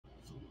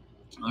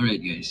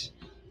Alright, guys.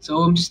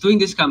 So, I'm just doing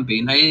this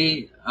campaign.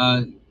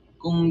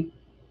 Kung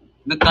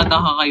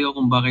nagtataka kayo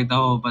kung bakit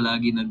ako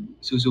palagi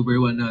nag-super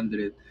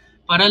 100,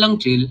 para lang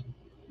chill.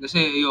 Kasi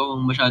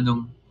ayokong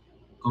masyadong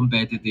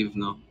competitive,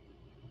 no?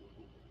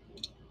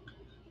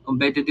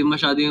 Competitive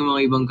masyado yung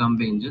mga ibang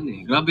campaign dyan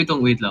eh. Grabe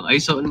tong wait lang.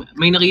 Ay, so,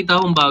 may nakita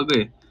akong bago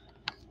eh.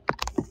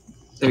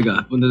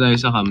 Teka, punta tayo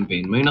sa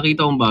campaign. May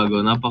nakita akong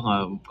bago.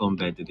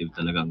 Napaka-competitive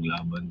talagang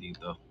laban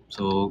dito.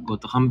 So, go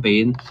to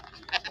campaign.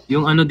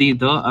 Yung ano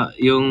dito,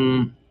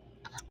 yung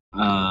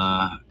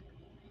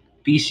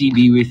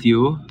PCB with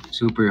you,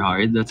 super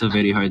hard. That's a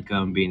very hard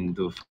campaign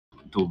to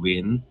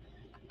win.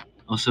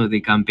 Also, the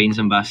campaign's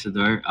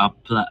ambassador,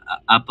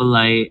 Apple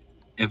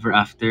Ever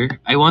After.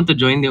 I want to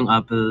join yung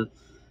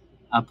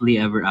Apply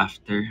Ever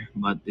After,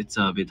 but it's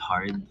a bit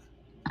hard.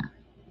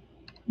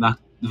 Back,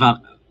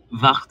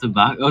 back to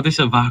back. Oh, there's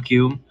a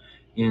vacuum.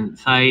 In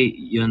Thai,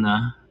 yun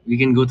na. We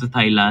can go to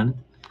Thailand,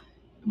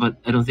 but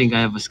I don't think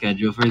I have a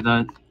schedule for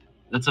that.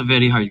 That's a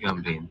very hard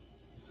campaign.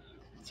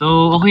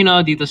 So, okay na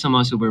ako dito sa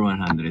mga Super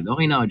 100.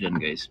 Okay na ako dyan,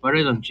 guys. Para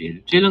lang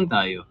chill. Chill lang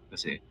tayo.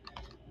 Kasi,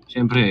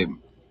 syempre,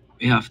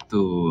 we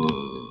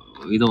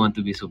don't want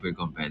to be super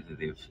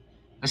competitive.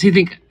 Kasi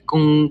think,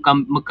 kung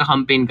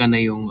magka-campaign ka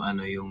na yung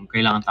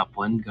kailangan top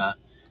 1 ka,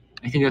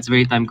 I think that's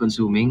very time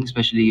consuming,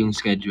 especially yung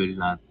schedule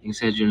natin. Yung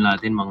schedule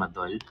natin, mga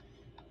tol,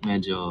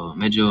 medyo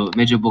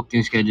booked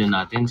yung schedule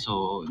natin.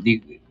 So, di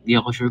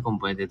ako sure kung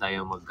pwede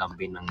tayo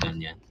mag-campaign ng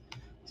ganyan.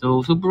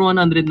 So, Super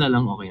 100 na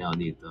lang, okay na ako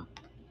dito.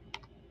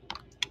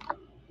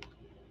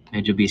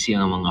 Medyo busy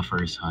ang mga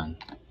first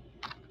hand.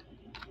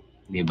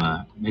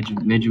 Diba?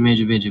 Medyo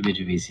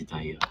busy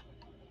tayo.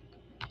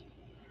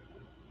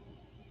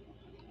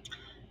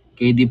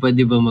 Kaya di pa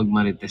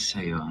mag-marites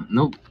sa'yo?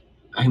 Nope.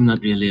 I'm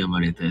not really a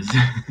marites.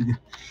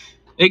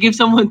 Like if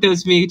someone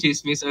tells me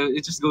chismis,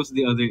 it just goes to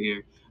the other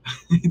ear.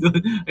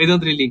 I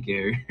don't really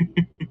care.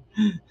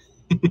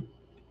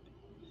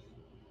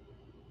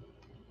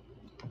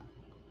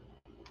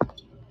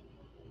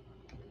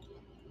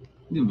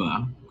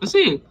 Diba?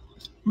 Kasi,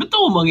 ba't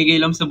ako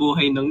mangigilam sa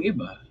buhay ng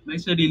iba?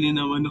 May sarili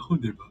naman ako,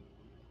 diba?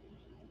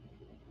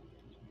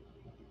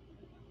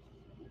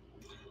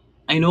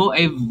 I know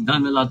I've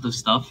done a lot of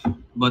stuff,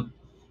 but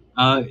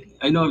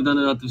I know I've done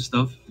a lot of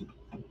stuff,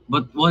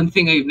 but one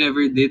thing I've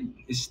never did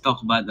is talk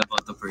bad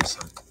about a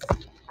person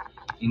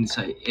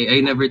inside.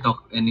 I never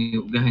talk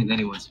behind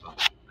anyone's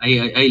back.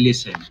 I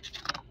listen.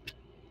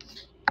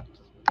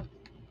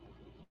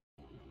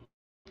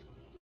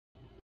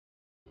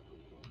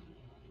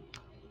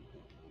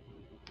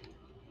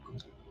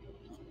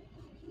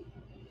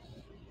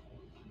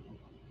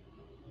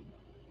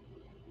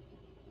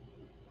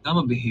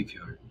 Tama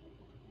behavior.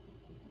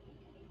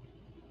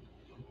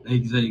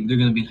 Like they're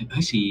gonna be like,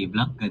 I see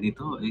Blanc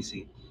ganito, I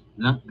see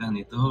Blanc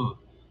ganito.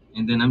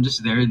 And then I'm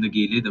just there in the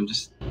gilid, I'm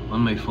just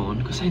on my phone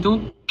because I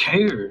don't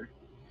care.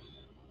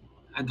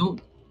 I don't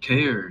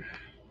care.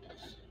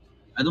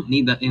 I don't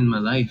need that in my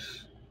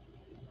life.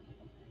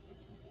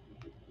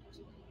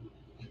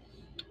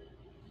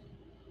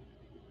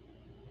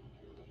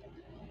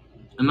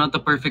 I'm not a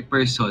perfect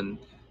person,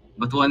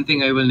 but one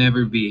thing I will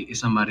never be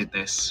is a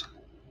marites.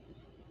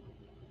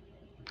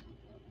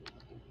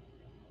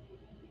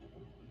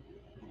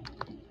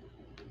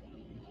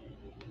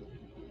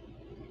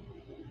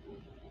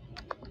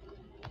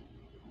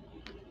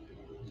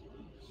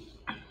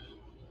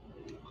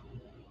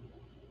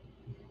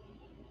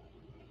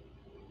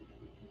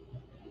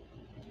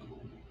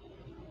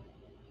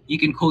 You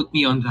can quote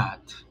me on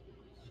that.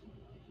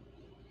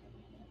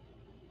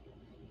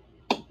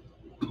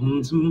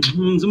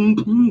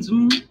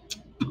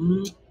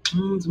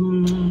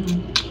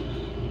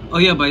 Oh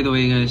yeah, by the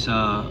way, guys.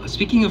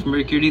 Speaking of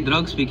mercury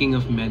drugs, speaking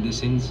of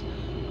medicines,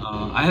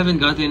 I haven't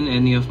gotten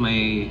any of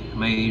my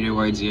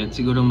rewards yet.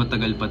 Siguro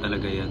matagal pa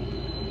talaga yan.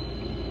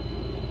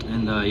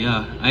 And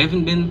yeah, I've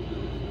been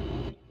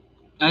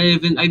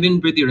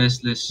pretty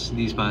restless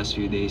these past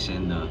few days,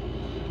 and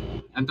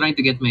I'm trying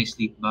to get my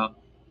sleep back.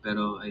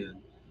 Pero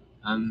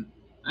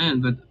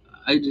but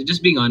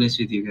just being honest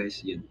with you guys,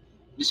 yun.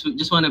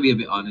 Just want to be a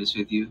bit honest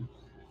with you.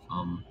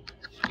 Um,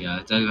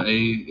 yeah,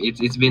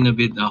 it's been a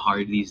bit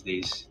hard these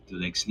days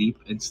to like sleep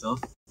and stuff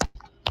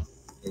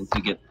and to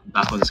get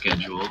back on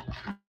schedule.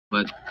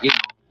 But we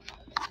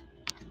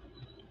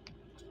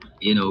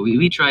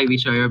try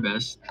our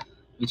best.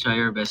 We try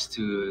our best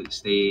to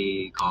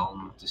stay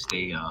calm, to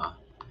stay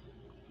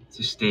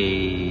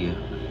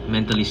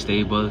mentally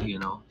stable,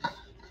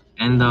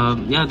 And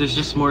yeah, there's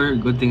just more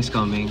good things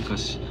coming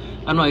because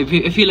I don't know.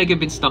 I feel like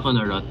I've been stuck on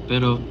a rut,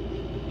 pero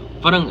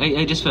parang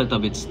I just felt a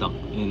bit stuck,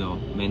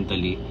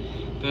 mentally.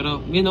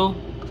 Pero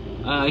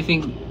I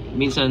think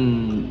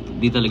minsan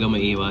di talaga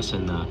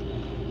maiiwasan na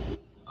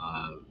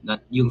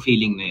that yung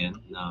feeling na yan,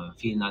 na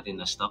feel natin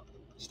na stuck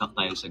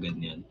tayo sa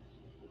ganyan.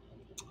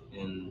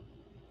 And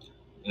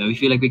we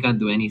feel like we can't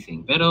do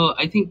anything. Pero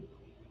I think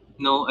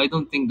no, I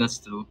don't think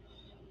that's true.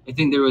 I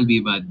think there will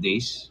be bad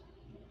days.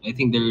 I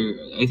think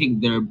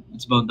there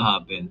it's bound to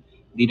happen.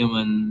 Di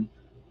naman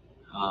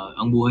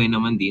ang buhay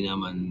naman di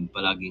naman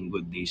palaging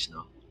good days,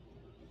 no.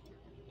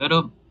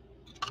 Pero,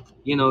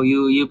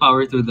 you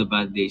power through the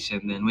bad days,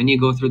 and then when you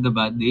go through the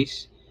bad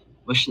days,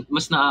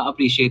 mas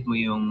na-appreciate mo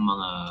yung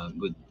mga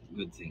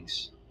good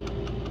things.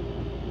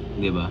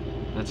 'Di ba?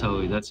 That's how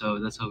we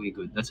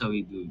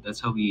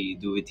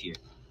do it here.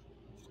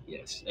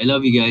 Yes. I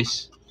love you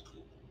guys.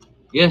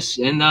 Yes,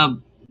 and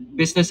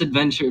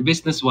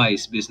business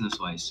wise.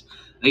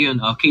 Ayun,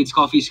 Kate's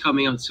Coffee is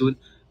coming out soon.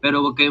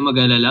 Pero wag kayong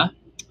mag-alala.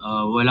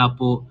 Wala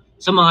po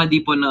sa mga di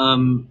po na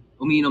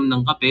umiinom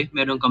ng kape,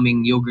 meron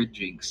kaming yogurt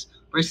drinks.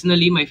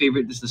 Personally, my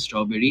favorite is the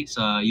strawberry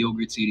sa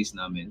yogurt series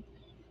namin.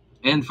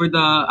 And for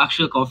the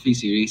actual coffee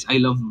series, I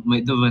love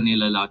the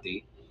vanilla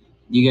latte.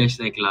 Do you guys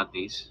like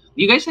lattes?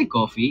 Do you guys like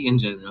coffee in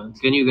general?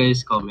 Can you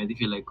guys comment if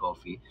you like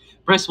coffee?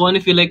 Press 1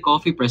 if you like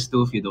coffee, press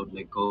 2 if you don't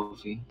like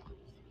coffee.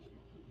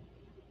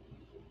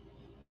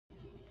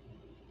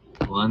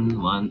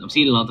 One. I've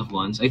seen a lot of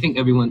ones. I think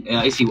everyone,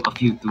 I see a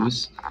few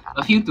twos.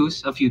 A few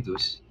twos.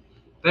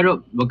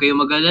 Pero wag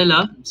kayong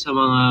mag-alala sa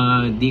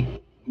mga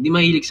di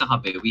mahilig sa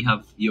kape. We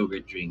have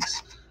yogurt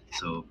drinks.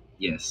 So,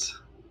 yes.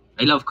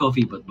 I love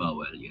coffee but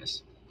bawal,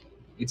 yes.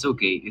 It's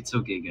okay. It's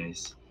okay,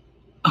 guys.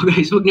 Oh,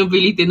 guys, wag niyong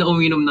pilitin na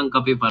uminom ng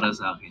kape para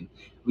sa akin.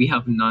 We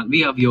have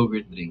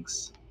yogurt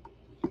drinks.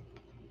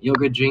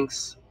 Yogurt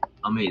drinks,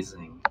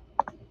 amazing.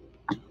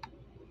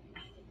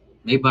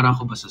 May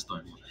barako ba sa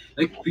store mo?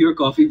 Like pure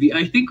coffee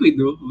I think we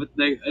do, but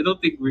like I don't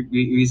think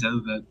we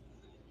sell that.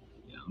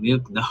 Yeah,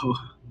 milk daw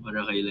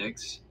para kay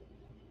Lex.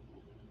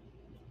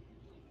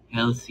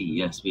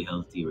 Healthy, yes, be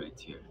healthy right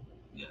here.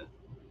 Yeah.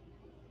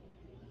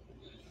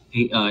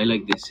 Hey, I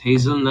like this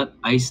hazelnut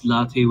iced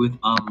latte with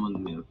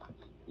almond milk.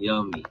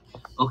 Yummy.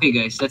 Okay,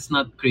 guys, let's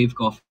not crave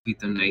coffee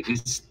tonight.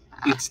 It's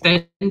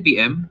 10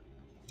 p.m.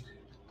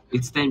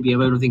 It's 10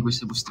 p.m. I don't think we're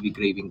supposed to be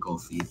craving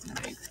coffee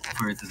tonight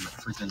for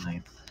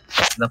tonight.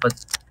 Dapat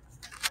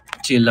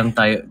chill lang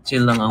tayo.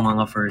 Chill lang ang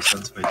mga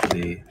persons for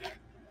today.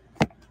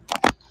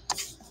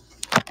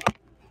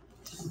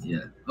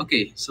 Yeah.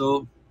 Okay,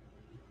 so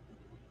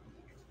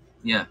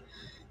yeah.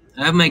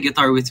 I have my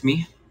guitar with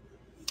me.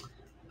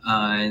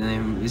 And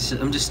I'm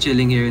just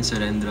chilling here in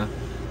Sarendra.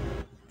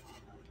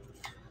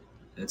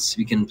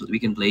 We can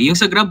play. Yung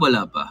sa Grab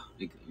wala pa.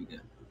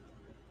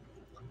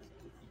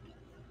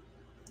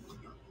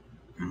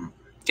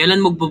 Kailan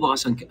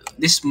magbubukas ang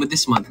this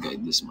month, guys,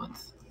 this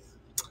month.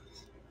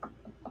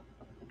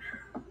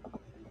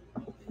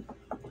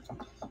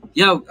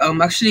 Yeah,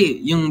 actually,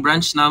 yung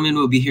branch namin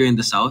will be here in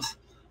the south.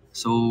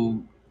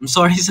 So, I'm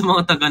sorry sa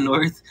mga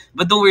taga-north.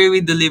 But don't worry, we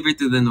deliver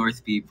to the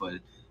north people.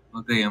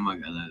 Huwag kayong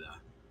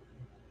mag-alala.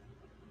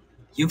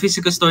 Yung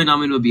physical store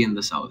namin will be in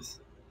the south.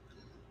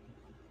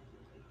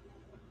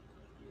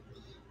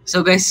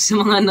 So guys, sa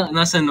mga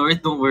nasa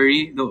north, don't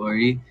worry.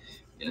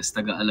 Yes,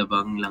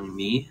 taga-Alabang lang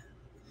me.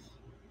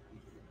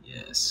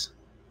 Yes.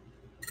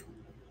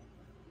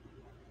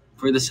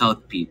 For the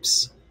south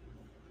peeps.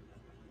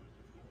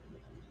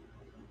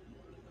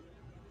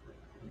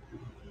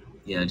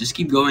 Yeah, just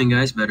keep going,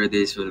 guys. Better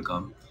days will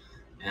come.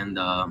 And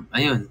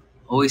ayun,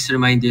 always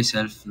remind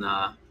yourself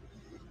na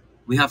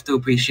we have to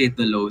appreciate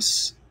the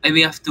lows.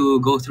 We have to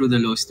go through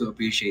the lows to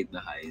appreciate the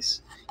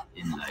highs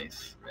in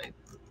life, right?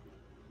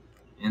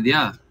 And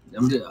yeah,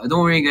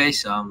 don't worry,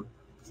 guys.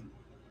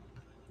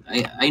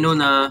 I know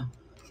na.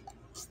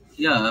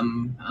 Yeah,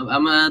 I'm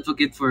an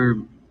advocate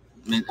for.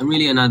 I'm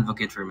really an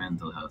advocate for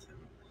mental health.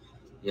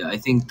 Yeah, I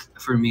think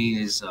for me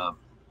is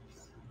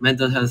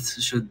mental health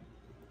should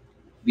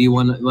be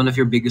one of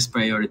your biggest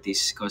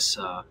priorities because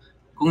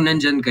kung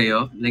nandyan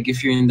kayo, like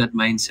if you're in that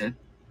mindset,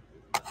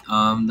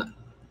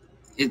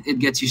 it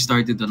gets you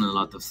started on a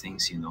lot of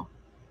things, you know.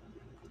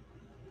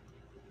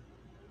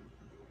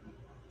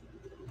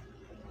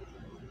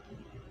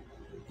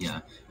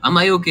 Yeah. Am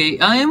I okay?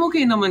 I am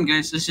okay naman,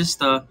 guys. It's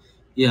just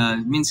yeah,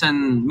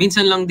 minsan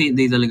lang di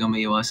talaga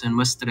maiwasan,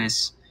 mas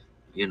stress,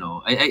 you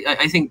know.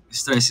 I think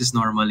stress is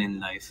normal in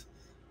life.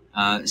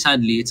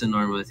 Sadly, it's a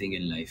normal thing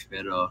in life,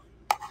 pero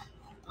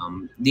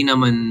di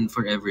naman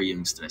forever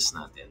yung stress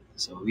natin.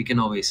 So we can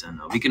always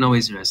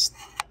rest.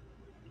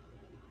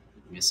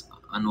 Yes,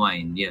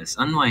 unwind. Yes,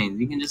 unwind.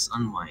 We can just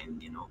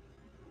unwind, you know.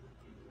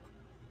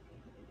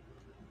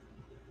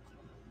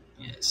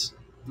 Yes.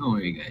 Don't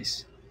worry,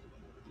 guys.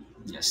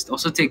 Yes.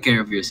 Also take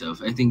care of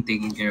yourself. I think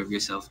taking care of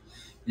yourself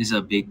is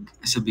a big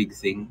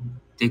thing.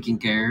 Taking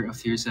care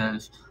of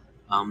yourself,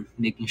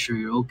 making sure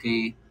you're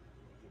okay.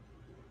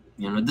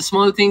 You know, the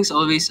small things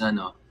always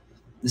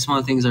the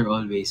small things are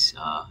always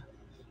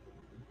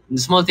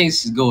the small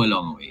things go a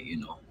long way, you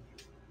know.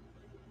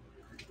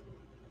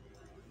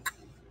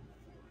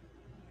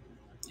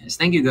 Yes,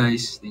 thank you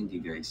guys. Thank you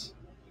guys.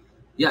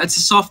 Yeah, it's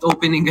a soft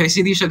opening, guys.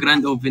 Hindi siya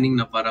grand opening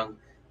na parang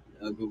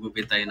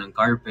gugupit tayo ng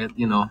carpet,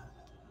 you know.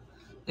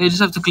 You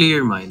just have to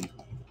clear your mind.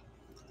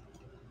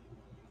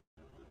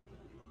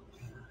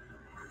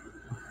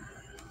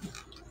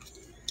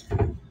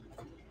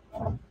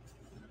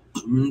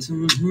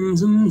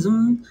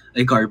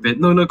 Ay, carpet.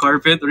 No,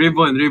 carpet.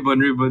 Ribbon.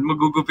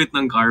 Magugupit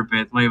ng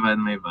carpet. My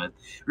bad.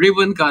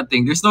 Ribbon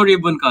cutting. There's no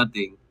ribbon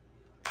cutting.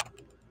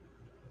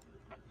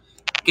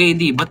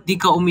 KD, ba't di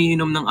ka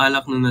umiinom ng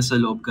alak nung nasa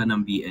loob ka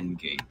ng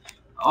BNK?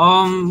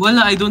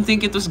 Wala, I don't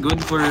think it was good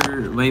for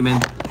my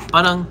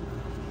parang,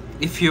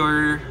 if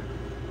you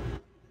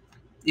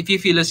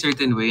feel a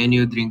certain way and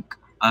you drink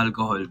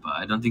alcohol pa,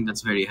 I don't think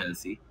that's very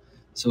healthy.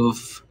 So,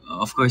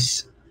 of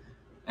course,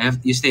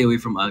 you stay away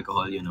from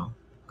alcohol, you know.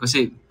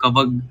 Kasi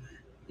kapag,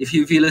 if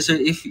you feel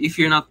if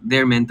you're not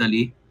there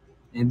mentally,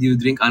 and you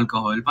drink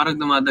alcohol, parang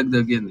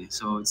dumadagdag yan eh.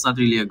 So, it's not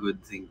really a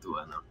good thing to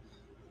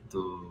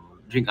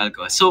drink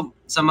alcohol. So,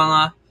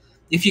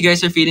 if you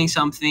guys are feeling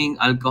something,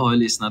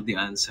 alcohol is not the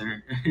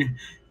answer.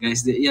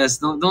 Guys, yes,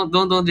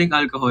 don't drink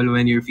alcohol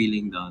when you're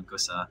feeling down,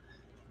 because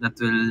that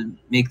will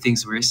make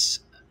things worse.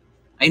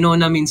 I know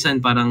na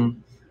minsan parang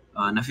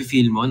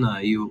nafe-feel mo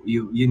na you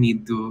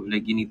need to,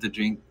 like, you need to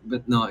drink,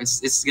 but no,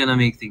 it's gonna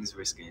make things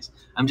worse, guys.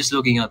 I'm just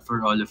looking out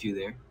for all of you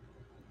there.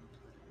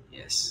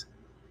 Yes.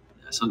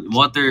 So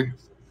water,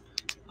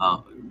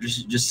 uh,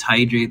 just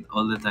hydrate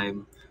all the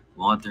time.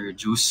 Water,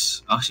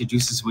 juice. Actually,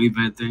 juice is way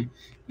better.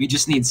 If you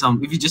just need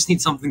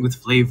something with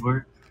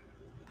flavor,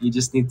 you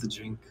just need to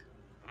drink.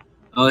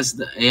 Oh,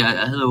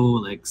 yeah.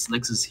 Hello, Lex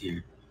is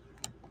here.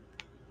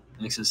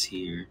 Lex is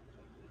here.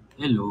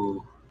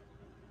 Hello.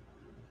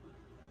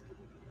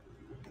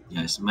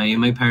 Yes,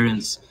 my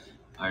parents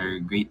are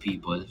great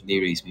people.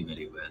 They raised me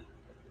very well.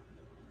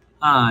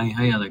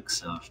 Hi,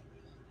 Alexa.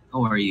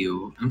 How are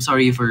you? I'm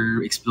sorry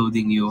for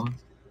exploding you.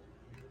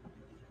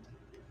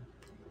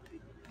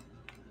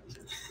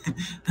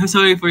 I'm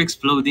sorry for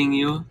exploding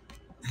you.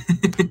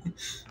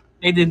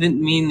 I didn't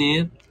mean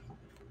it.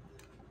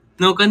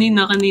 No,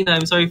 kanina.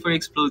 I'm sorry for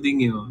exploding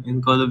you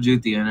in Call of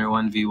Duty and our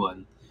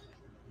 1v1.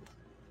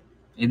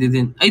 I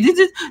didn't.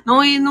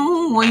 No, I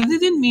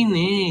didn't mean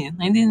it.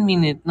 I didn't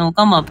mean it. No,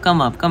 come up.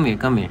 Come here.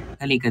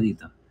 Halika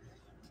dito.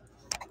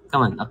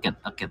 Come on,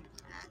 akyat.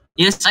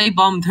 Yes, I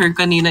bombed her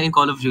kanina in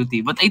Call of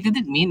Duty, but I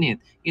didn't mean it.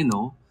 You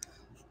know.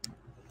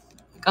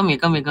 Come here.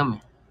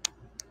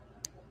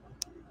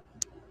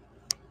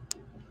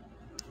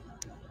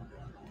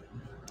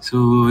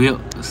 Suyo.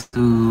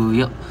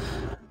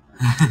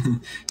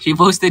 She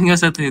posted nga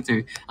sa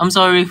Twitter. I'm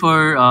sorry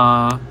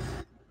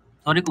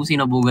kung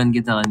sinabugan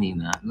kita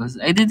kanina. Because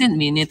I didn't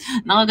mean it.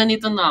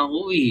 Nakaganito na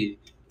ako eh.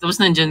 Tapos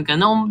nandyan ka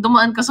na,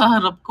 dumaan ka sa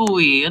harap ko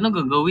eh. Ano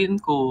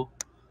gagawin ko?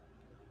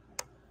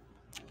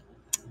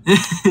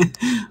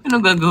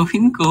 Ano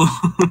gagawin ko?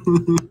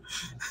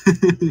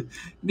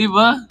 Di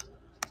ba?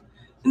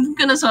 Nandun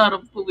ka na sa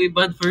harap ko eh.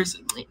 Bad first.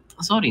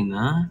 Sorry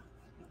na.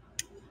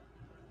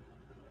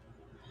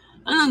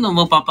 Ano no,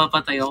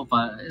 mapapapatay ako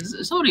pa.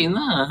 Sorry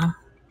na.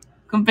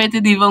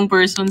 Competitive ang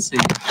persons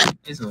eh.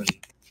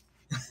 Sorry.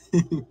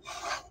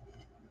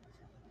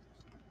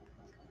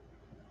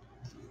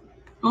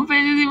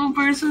 Competitive ang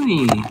person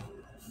eh.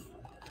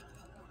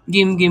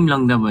 Game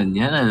lang naman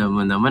yan. Alam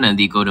mo naman,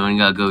 hindi ko naman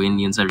gagawin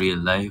yun sa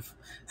real life.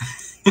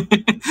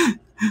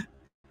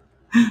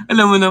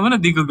 Alam mo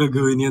naman, hindi ko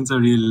gagawin yan sa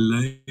real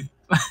life.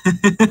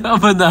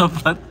 Aba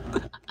dapat?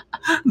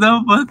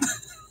 Dapat.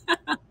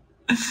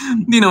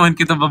 Hindi naman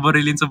kita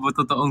babarilin sa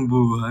totoong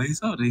buhay.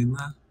 Sorry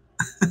na.